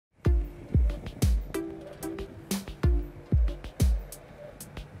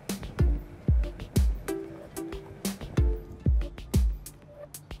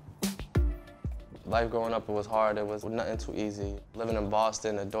Life growing up, it was hard. It was nothing too easy. Living in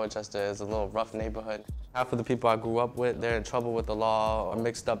Boston or Dorchester is a little rough neighborhood. Half of the people I grew up with, they're in trouble with the law or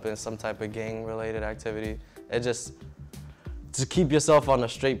mixed up in some type of gang-related activity. It just, to keep yourself on a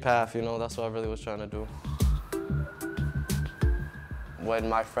straight path, you know, that's what I really was trying to do. When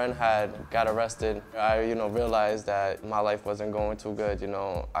my friend got arrested, I, realized that my life wasn't going too good.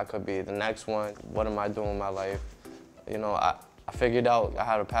 I could be the next one. What am I doing with my life? I figured out I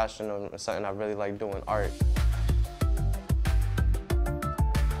had a passion on something I really like doing, art.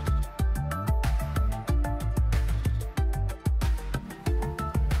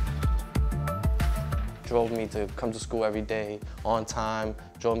 Drove me to come to school every day on time,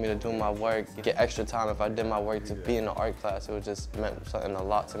 drove me to do my work, get extra time if I did my work to be in the art class. It just meant something a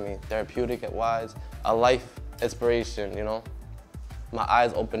lot to me. Therapeutic-wise, a life inspiration, My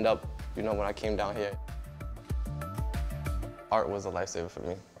eyes opened up, when I came down here. Art was a lifesaver for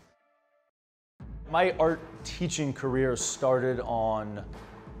me. My art teaching career started on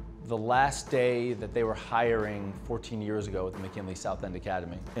the last day that they were hiring 14 years ago at the McKinley South End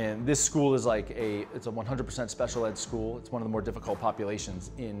Academy. And this school is it's a 100% special ed school. It's one of the more difficult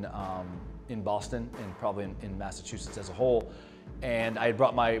populations in Boston and probably in Massachusetts as a whole. And I had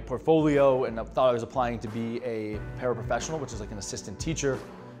brought my portfolio and I thought I was applying to be a paraprofessional, which is like an assistant teacher.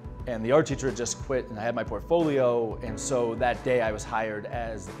 And the art teacher had just quit and I had my portfolio. And so that day I was hired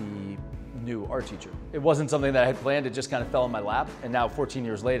as the new art teacher. It wasn't something that I had planned, it just kind of fell in my lap. And now 14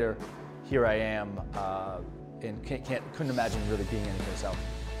 years later, here I am, and couldn't imagine really being anyplace else.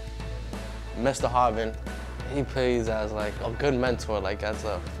 Mr. Haube, he plays as like a good mentor, like as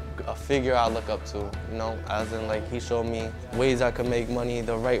a figure I look up to, as in like he showed me ways I could make money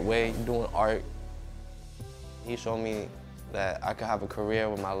the right way doing art. He showed me that I could have a career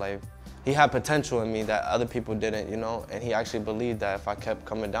with my life. He had potential in me that other people didn't, and he actually believed that if I kept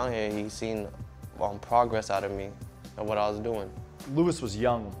coming down here, he seen progress out of me and what I was doing. Luis was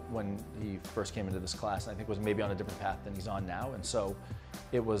young when he first came into this class, and I think was maybe on a different path than he's on now, and so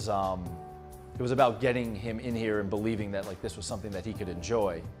it was about getting him in here and believing that this was something that he could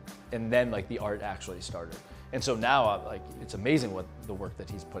enjoy, and then the art actually started. And so now it's amazing what the work that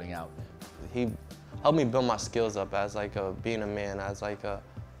he's putting out. He helped me build my skills up as being a man, as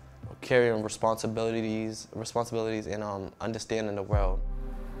carrying responsibilities and understanding the world.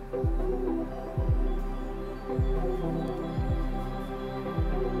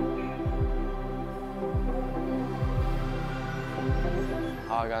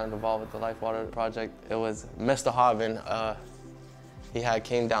 How I got involved with the LIFEWTR project, it was Mr. Haube. He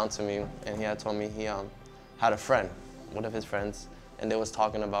came down to me and he had told me he had a friend, one of his friends, and they was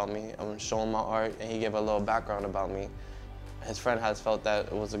talking about me. I'm showing my art, and he gave a little background about me. His friend has felt that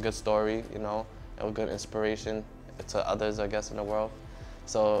it was a good story, a good inspiration to others, I guess, in the world.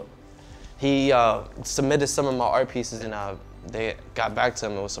 So he submitted some of my art pieces, and they got back to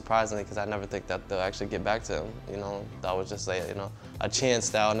him. It was surprising because I never think that they'll actually get back to him. That was just a chance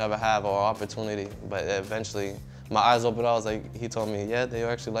that I'll never have or opportunity. But eventually, my eyes opened up. He told me, yeah, they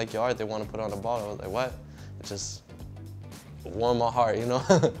actually like your art. They want to put it on the ball. I was like, what? It just warmed my heart,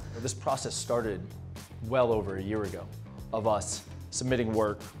 This process started well over a year ago of us submitting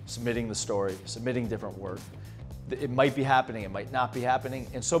work, submitting the story, submitting different work. It might be happening, it might not be happening.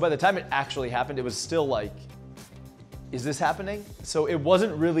 And so by the time it actually happened, it was still is this happening? So it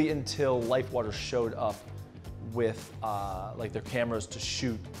wasn't really until LIFEWTR showed up with their cameras to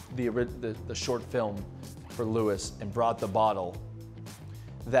shoot the short film for Luis and brought the bottle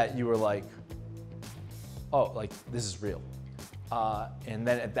that you were like, oh, this is real. And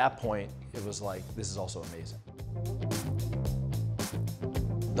then at that point, it was this is also amazing.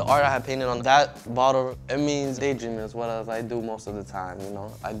 The art I had painted on that bottle, it means daydreaming is what I do most of the time,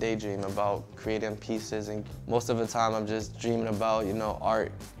 I daydream about creating pieces, and most of the time I'm just dreaming about,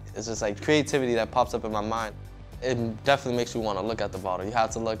 art. It's just creativity that pops up in my mind. It definitely makes you want to look at the bottle. You have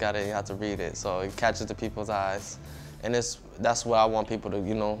to look at it, you have to read it, so it catches the people's eyes. And that's what I want people to,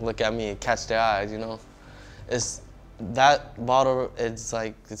 look at me and catch their eyes, It's that bottle, it's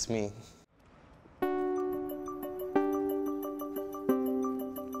it's me.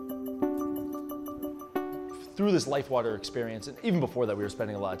 Through this LIFEWTR experience, and even before that, we were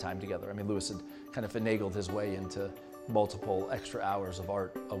spending a lot of time together. I mean, Luis had kind of finagled his way into multiple extra hours of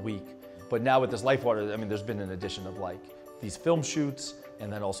art a week. But now with this LIFEWTR, I mean, there's been an addition of these film shoots,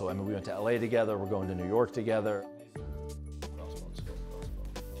 and then also, we went to LA together, we're going to New York together.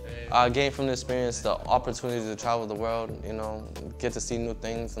 I gained from the experience the opportunity to travel the world, get to see new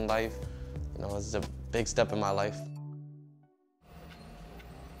things in life. It's a big step in my life.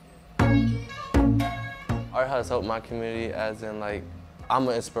 Art has helped my community as in I'm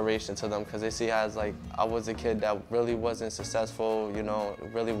an inspiration to them because they see as like I was a kid that really wasn't successful, you know,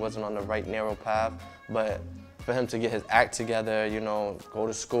 really wasn't on the right narrow path, but for him to get his act together, you know, go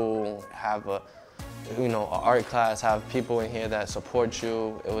to school, have a, you know, an art class, have people in here that support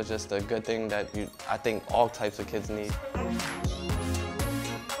you, it was just a good thing that I think all types of kids need.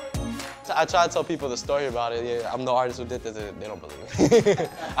 I try to tell people the story about it. Yeah, I'm the artist who did this, they don't believe me.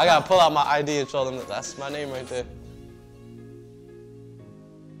 I gotta pull out my ID and show them that that's my name right there.